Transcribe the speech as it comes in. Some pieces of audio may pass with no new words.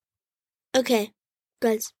Okay,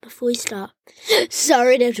 guys, before we start,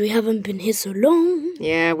 sorry that we haven't been here so long.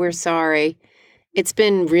 Yeah, we're sorry. It's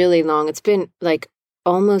been really long. It's been like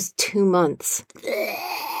almost 2 months.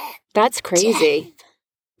 That's crazy.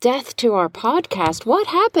 Death to our podcast. What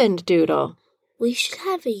happened, Doodle? We should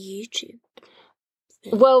have a YouTube.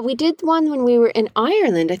 Well, we did one when we were in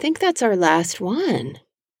Ireland. I think that's our last one.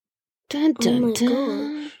 Dun, dun, Oh my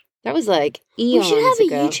dun. gosh. That was like eons We should have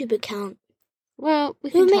ago. a YouTube account. Well, we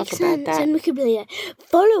It can would talk make about sense, that. and we could be like,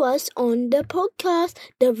 follow us on the podcast,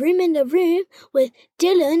 The Room in the Room, with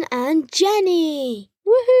Dylan and Jenny.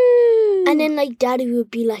 Woohoo! And then, like, Daddy would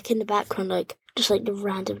be, like, in the background, like, just, like, the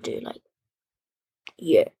random dude, like,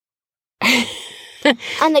 yeah.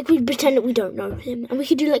 And, like, we'd pretend that we don't know him. And we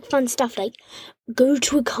could do, like, fun stuff, like, go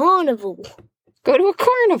to a carnival. Go to a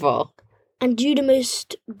carnival. And do the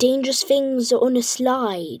most dangerous things on a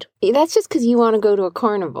slide. That's just because you want to go to a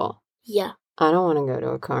carnival. Yeah. I don't want to go to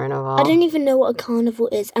a carnival. I don't even know what a carnival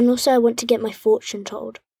is. And also I want to get my fortune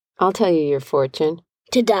told. I'll tell you your fortune.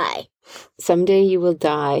 To die. Someday you will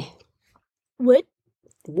die. What?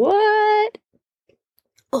 What?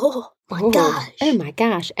 Oh my gosh. Oh my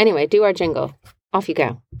gosh. Anyway, do our jingle. Off you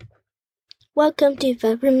go. Welcome to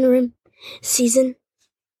The Room in the Room. Season...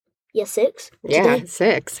 6? Yeah, Today?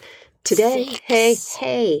 6. Today, 6.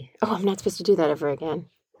 hey. Oh, I'm not supposed to do that ever again.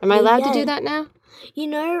 Am I allowed to do that now? You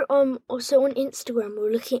know, also on Instagram,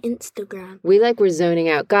 we're looking at Instagram. We're zoning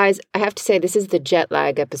out. Guys, I have to say, this is the jet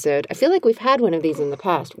lag episode. I feel like we've had one of these in the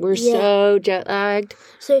past. We're so jet lagged.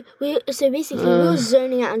 So basically, we were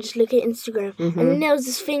zoning out and just looking at Instagram. Mm-hmm. And then there was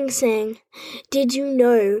this thing saying, did you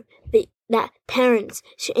know that parents,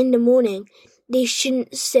 in the morning, they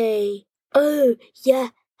shouldn't say, oh, yeah,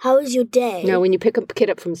 how was your day? No, when you pick a kid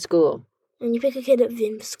up from school. When you pick a kid up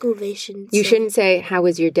from school, they shouldn't You shouldn't say, how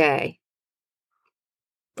was your day?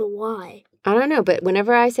 But why? I don't know, but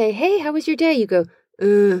whenever I say, hey, how was your day? You go,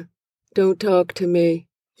 don't talk to me.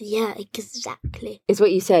 Yeah, exactly. It's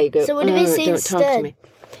what you say. You go, so what do they say don't instead? talk to me.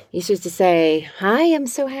 You're supposed to say, hi, I'm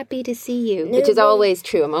so happy to see you. No, which is always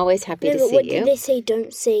true. I'm always happy to see what you. did they say?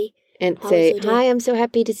 Don't say... And say, hi, I'm so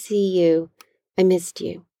happy to see you. I missed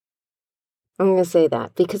you. I'm going to say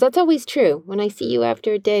that because that's always true. When I see you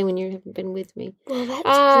after a day when you haven't been with me. Well,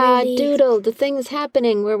 that's really... Doodle, the thing's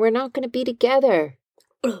happening where we're not going to be together.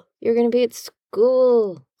 You're going to be at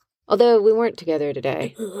school. Although we weren't together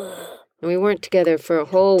today. And we weren't together for a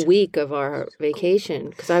whole week of our vacation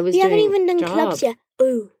because I was doing We haven't even done jobs. clubs yet.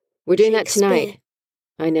 Oh, We're doing that tonight.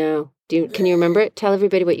 I know. Can you remember it? Tell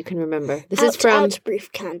everybody what you can remember. This is from... Out,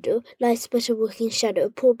 brief candle, lies but a walking shadow, a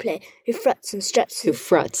poor player, who frets and struts. Who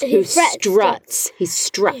struts. He struts. He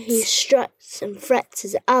struts and frets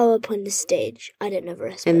his hour upon the stage. I don't know the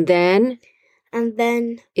rest. And then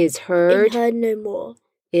is heard no more.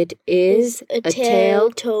 It is a tale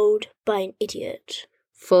told by an idiot,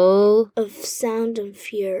 full of sound and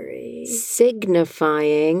fury,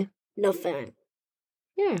 signifying nothing.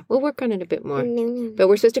 Yeah, we'll work on it a bit more. But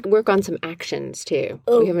we're supposed to work on some actions, too.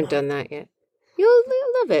 We haven't done that yet. You'll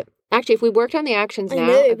love it. Actually, if we worked on the actions now,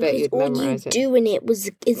 I bet you'd memorize it. All you do in it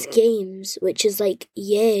is games, which is like,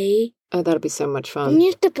 yay. Oh, that'll be so much fun. And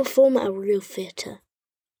you have to perform at a real theatre.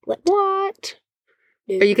 What?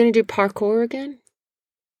 No. Are you going to do parkour again?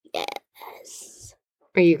 Yes.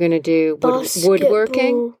 Are you going to do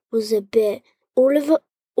woodworking? Was a bit...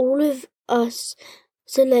 All of us...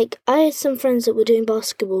 So, like, I had some friends that were doing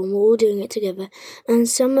basketball and we're all doing it together. And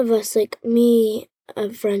some of us, like me,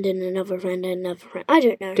 a friend and another friend and another friend, I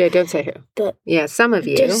don't know. Don't say who. But yeah, some of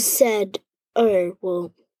you just said, oh,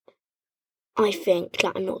 well, I think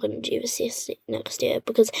that I'm not going to do this next year.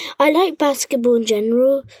 Because I like basketball in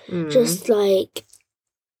general. Just like,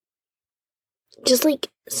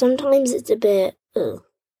 sometimes it's a bit, ugh.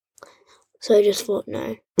 So I just thought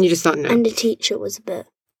no. You just thought no. And the teacher was a bit...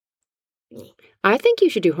 I think you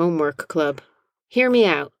should do homework club. Hear me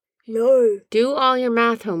out. No. Do all your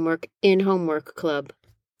math homework in homework club.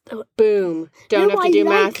 Boom. Don't have to do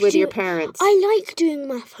math with your parents. I like doing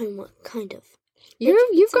math homework, kind of.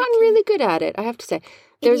 You've gotten really good at it, I have to say.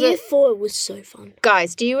 In year 4, it was so fun.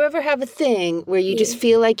 Guys, do you ever have a thing where you just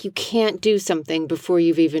feel like you can't do something before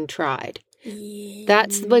you've even tried? Yeah.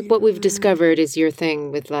 That's like what we've discovered is your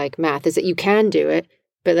thing with like math, is that you can do it,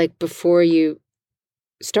 but like before you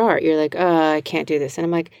start, you're like, oh, I can't do this. And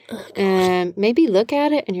I'm like, maybe look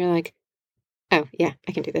at it. And you're like, oh, yeah,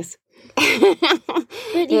 I can do this.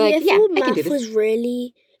 But math was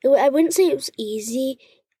really, I wouldn't say it was easy.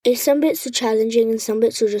 Some bits were challenging and some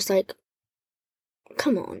bits were just like,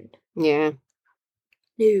 come on. Yeah.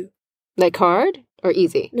 No. Like hard? Or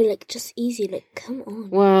easy? No, like, just easy. Like, come on.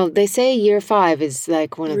 Well, they say year 5 is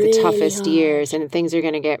like one of the Really toughest hard. years and things are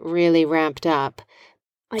going to get really ramped up.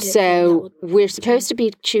 I don't think that So would we're supposed to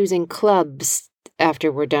be choosing clubs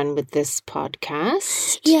after we're done with this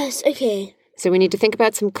podcast. Yes, okay. So we need to think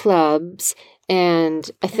about some clubs. And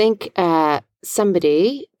I think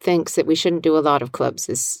somebody thinks that we shouldn't do a lot of clubs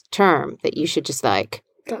this term, that you should just like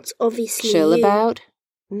That's obviously chill you. about.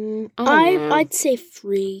 I don't know. I'd say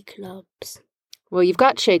 3 clubs. Well, you've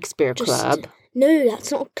got Shakespeare Just- Club. No,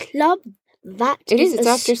 that's not a club. It is. It's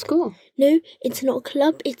after school. No, it's not a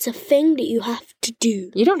club. It's a thing that you have to do.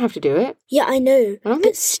 You don't have to do it. Yeah, I know. I don't But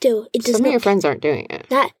think still, it does some of your not. friends aren't doing it.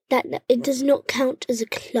 That it does not count as a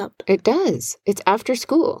club. It does. It's after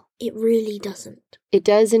school. It really doesn't. It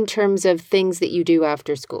does in terms of things that you do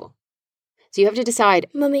after school. So you have to decide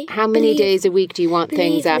Mummy, how many days a week do you want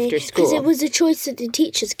things after Because school. it was a choice that the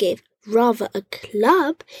teachers gave. Rather, a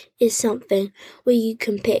club is something where you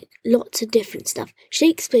can pick lots of different stuff.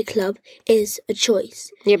 Shakespeare Club is a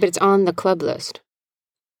choice. Yeah, but it's on the club list.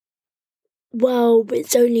 Well, but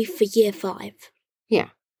it's only for year 5. Yeah.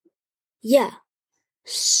 Yeah.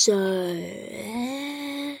 So...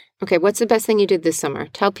 Okay, what's the best thing you did this summer?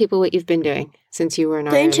 Tell people what you've been doing since you were in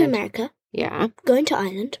Going Ireland. to America. Yeah, Going to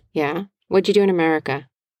Ireland. yeah. What'd you do in America?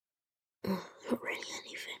 Oh, not really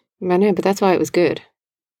anything. I know, but that's why it was good.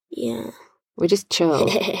 Yeah. We just chilled.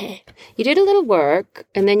 You did a little work,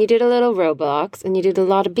 and then you did a little Roblox, and you did a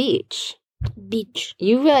lot of beach. Beach.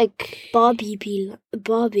 You like... Barbie.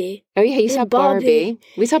 Oh yeah, you saw Barbie.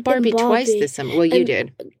 We saw Barbie twice Barbie. this summer. Well, you And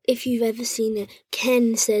did. If you've ever seen it,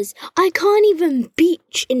 Ken says, I can't even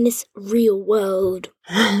beach in this real world.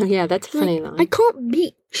 Yeah, that's a funny Like, line. I can't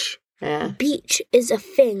beach. Yeah. Beach is a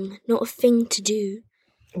thing, not a thing to do.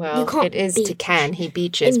 Well, You can't it is to beach Ken. He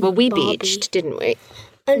beaches. in Well, we Barbie. beached, didn't we?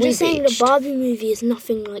 I'm We just saying beached. the Barbie movie is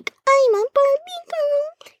nothing like, I'm a Barbie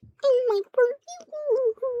girl. I'm a Barbie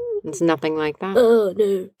girl. It's nothing like that. Oh,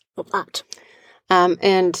 no, not that.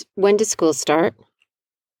 And when does school start?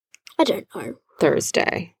 I don't know.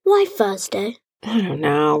 Thursday. Why Thursday? I don't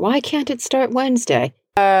know. Why can't it start Wednesday?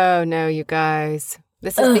 Oh, no, you guys.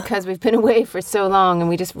 This is Ugh. because we've been away for so long and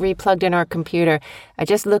we just replugged in our computer. I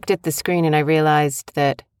just looked at the screen and I realized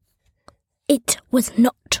that... It was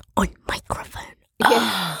not on microphone.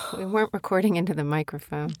 Yeah, we weren't recording into the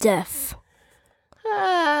microphone. Deaf.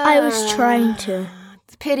 I was trying to.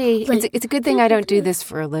 It's a pity. Like- It's a good thing I don't do this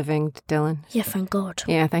for a living, Dylan. Yeah, thank God.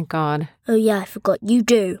 Yeah, thank God. Oh, yeah, I forgot. You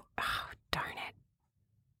do. Oh, darn it.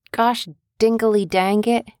 Gosh, dingly dang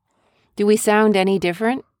it. Do we sound any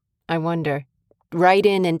different? I wonder. Write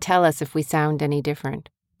in and tell us if we sound any different.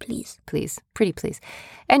 Please. Please. Pretty please.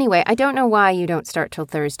 Anyway, I don't know why you don't start till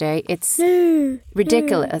Thursday. It's No.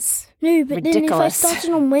 ridiculous. No, but Ridiculous. then if I started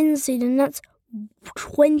on Wednesday, then that's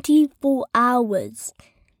 24 hours.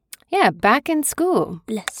 Yeah, back in school.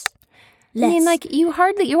 Less. I mean, like, you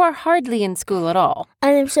are hardly in school at all.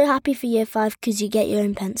 And I'm so happy for year 5 because you get your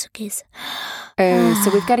own pencil case. Oh,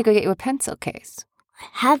 so we've got to go get you a pencil case. I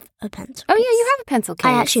have a pencil Oh, case. yeah, you have a pencil case.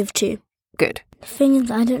 I actually have 2. Good. The thing is,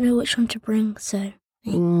 I don't know which one to bring, so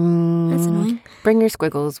that's annoying. Bring your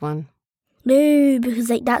squiggles one. No, because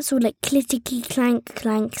like that's all like clicky clank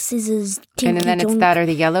clank scissors. And then it's tinky-donk. that or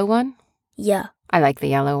the yellow one? Yeah, I like the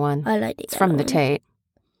yellow one. I like it. It's from the Tate.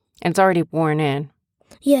 And it's already worn in.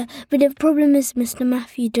 Yeah, but the problem is, Mr.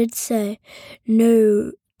 Matthew did say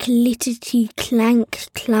no clittity clank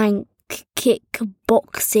clank kick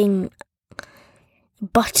boxing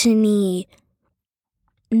buttony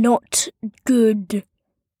not good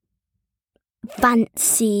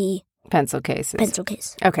fancy Pencil cases. pencil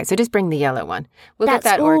case. Okay, so just bring the yellow one. We'll That's get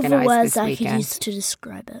that all organized the words this I could weekend. use to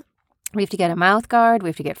describe it. We have to get a mouth guard. We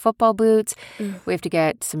have to get football boots. We have to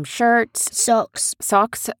get some shirts. Socks.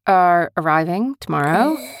 Socks are arriving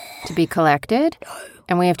tomorrow to be collected.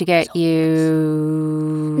 And we have to get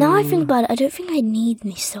you... Now I think about it, I don't think I need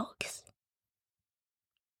any socks.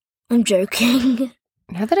 I'm joking.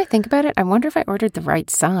 Now that I think about it, I wonder if I ordered the right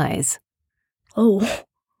size. Oh.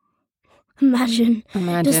 Imagine.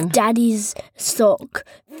 Imagine. Just daddy's sock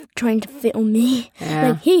trying to fit on me. Yeah.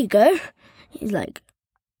 Like, here you go. He's like,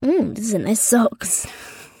 these are nice socks.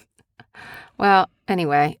 Well,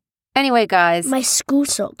 anyway. Anyway, guys, My school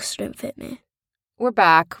socks don't fit me. we're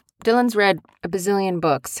back. Dylan's read a bazillion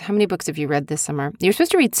books. How many books have you read this summer? You're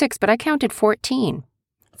supposed to read 6, but I counted 14.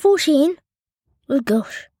 14? Oh,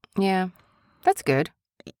 gosh. Yeah, that's good.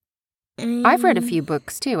 I've read a few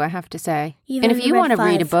books too, I have to say. You've And if only you read want to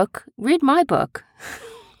read a 5. book, read my book.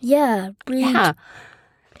 Yeah, Yeah.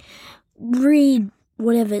 read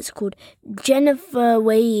whatever it's called. Jennifer,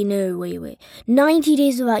 wait. 90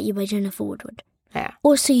 Days Without You by Jennifer Woodward. Yeah.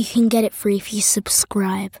 Also, you can get it free if you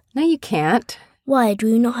subscribe. No, you can't. Why?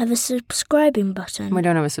 Do we not have a subscribing button? We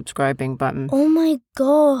don't have a subscribing button. Oh my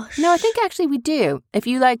gosh. No, I think actually we do. If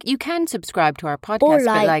you you can subscribe to our podcast, Or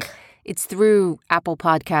but it's through Apple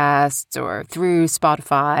Podcasts or through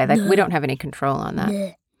Spotify. We don't have any control on that.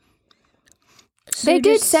 Bleh. So They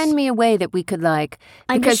did send me a way that we could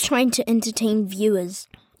I'm just trying to entertain viewers.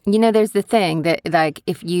 There's the thing that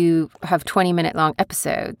if you have 20-minute long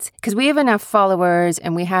episodes, because we have enough followers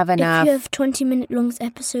and we have enough. If you have 20-minute long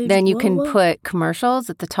episodes, then you can put commercials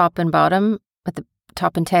at the top and bottom, at the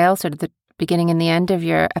top and tail, sort of the beginning and the end of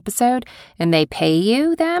your episode, and they pay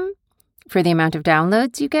you them for the amount of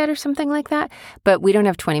downloads you get or something like that. But we don't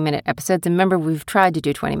have 20-minute episodes. And remember, we've tried to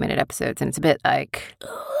do 20-minute episodes, and it's a bit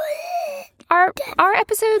Our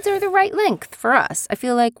episodes are the right length for us. I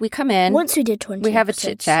feel like we come in. Once we did 20 we have episodes. a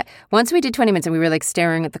chit-chat. Once we did 20 minutes and we were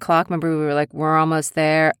staring at the clock. Remember, we were we're almost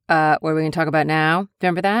there. What are we going to talk about now?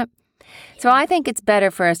 Remember that? So I think it's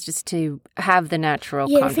better for us just to have the natural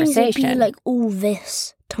conversation. Things would be all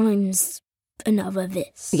this times another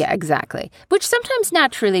this. Yeah, exactly. Which sometimes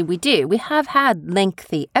naturally we do. We have had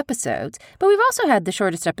lengthy episodes, but we've also had the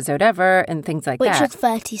shortest episode ever and things like that. Which was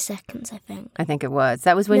 30 seconds, I think. I think it was.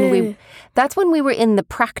 That was when that's when we were in the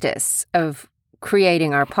practice of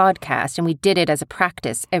creating our podcast, and we did it as a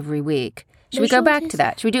practice every week. Should we go back to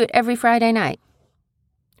that? Should we do it every Friday night?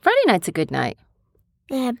 Friday night's a good night.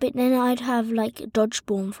 Yeah, but then I'd have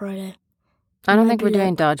dodgeball on Friday. I don't think we're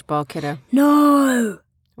doing dodgeball, kiddo. No!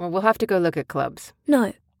 Well, we'll have to go look at clubs.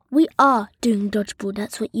 No, we are doing dodgeball,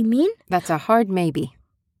 that's what you mean? That's a hard maybe.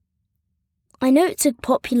 I know it's a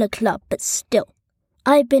popular club, but still.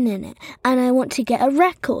 I've been in it, and I want to get a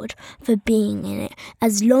record for being in it,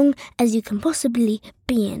 as long as you can possibly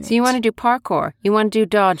be in it. So you want to do parkour? You want to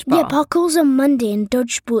do dodgeball? Yeah, parkour's on Monday and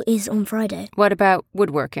dodgeball is on Friday. What about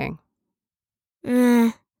woodworking?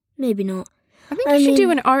 Maybe not. I think you should do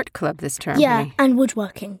an art club this term. Yeah, honey. and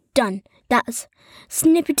woodworking. Done. That's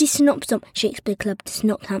Snippety Snopstomp Shakespeare Club does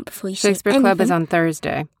not count before you say Shakespeare anything. Club is on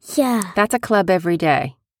Thursday. Yeah. That's a club every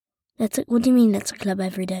day. What do you mean that's a club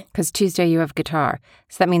every day? Because Tuesday you have guitar.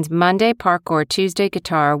 So that means Monday parkour, Tuesday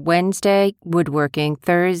guitar, Wednesday woodworking,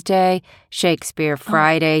 Thursday Shakespeare,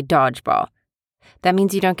 Friday dodgeball. That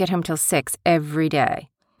means you don't get home till 6 every day.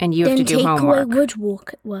 And you have to do homework. Then take away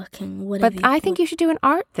woodworking, whatever. But I think you should do an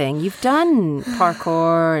art thing. You've done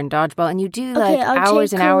parkour and dodgeball, and you do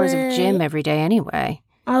hours and hours of gym every day anyway.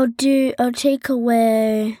 I'll take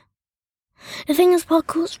away. The thing is,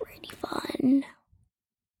 parkour's really fun,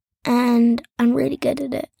 and I'm really good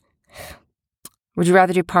at it. Would you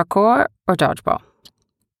rather do parkour or dodgeball?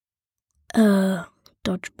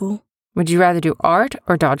 Dodgeball. Would you rather do art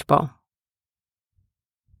or dodgeball?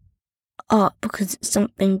 Art, because it's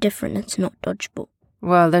something different. It's not dodgeball.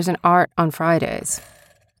 Well, there's an art on Fridays.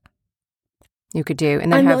 You could do,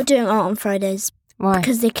 and then I'm not doing art on Fridays. Why?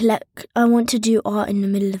 Because I want to do art in the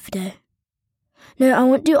middle of the day. No, I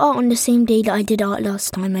want to do art on the same day that I did art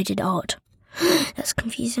last time I did art. That's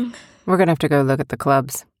confusing. We're gonna have to go look at the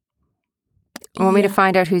clubs. Want me to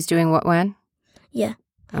find out who's doing what when? Yeah.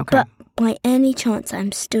 Okay. But by any chance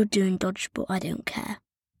I'm still doing dodgeball, I don't care.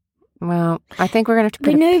 Well, I think we're going to have to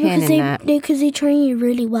put a pin in that. Because they train you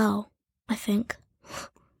really well, I think.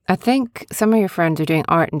 I think some of your friends are doing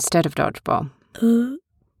art instead of dodgeball. I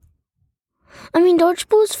mean,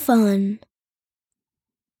 dodgeball's fun.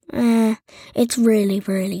 It's really,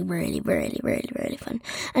 really, really, really, really, really fun.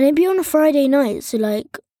 And it'd be on a Friday night, so,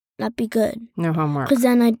 that'd be good. No homework. Because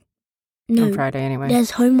then on Friday anyway.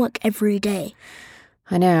 There's homework every day.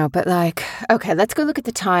 I know, but okay, let's go look at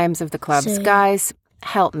the times of the clubs. Guys,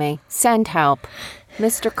 help me. Send help.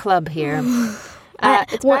 Mr. Club here.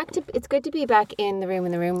 It's good to be back in the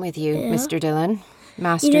room with you, yeah. Mr. Dylan.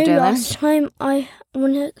 Master Dylan. Last time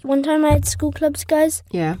one time I had school clubs, guys.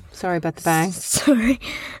 Yeah, sorry about the bang. Sorry.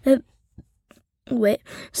 Wait,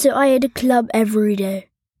 so I had a club every day.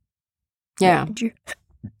 Yeah.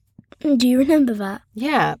 Do you remember that?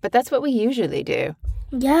 Yeah, but that's what we usually do.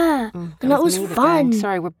 Yeah, and that was fun.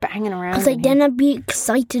 Sorry, we're banging around. Because then I'd be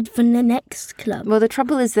excited for the next club. Well, the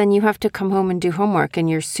trouble is then you have to come home and do homework and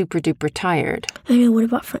you're super duper tired. I know, what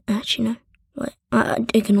about actually, no. Wait,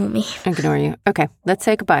 ignore me. Ignore you. Okay, let's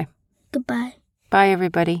say goodbye. Goodbye. Bye,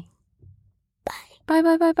 everybody. Bye.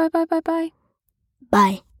 Bye.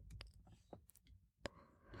 Bye.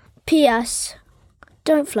 P.S.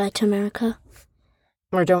 Don't fly to America.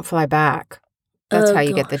 Or don't fly back. That's how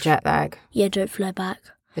you get the jet lag. Yeah, don't fly back.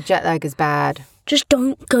 The jet lag is bad. Just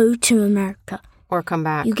don't go to America. Or come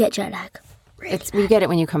back. You get jet lag. You get it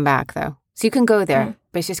when you come back, though. So you can go there,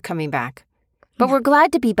 but it's just coming back. But we're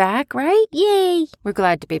glad to be back, right? Yay! We're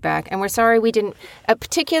glad to be back. And we're sorry we didn't... A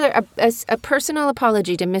personal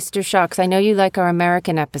apology to Mr. Shocks. I know you like our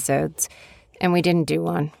American episodes, and we didn't do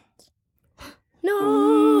one.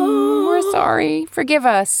 No! We're sorry. Forgive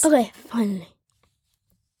us. Okay, finally.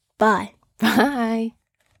 Bye. Bye.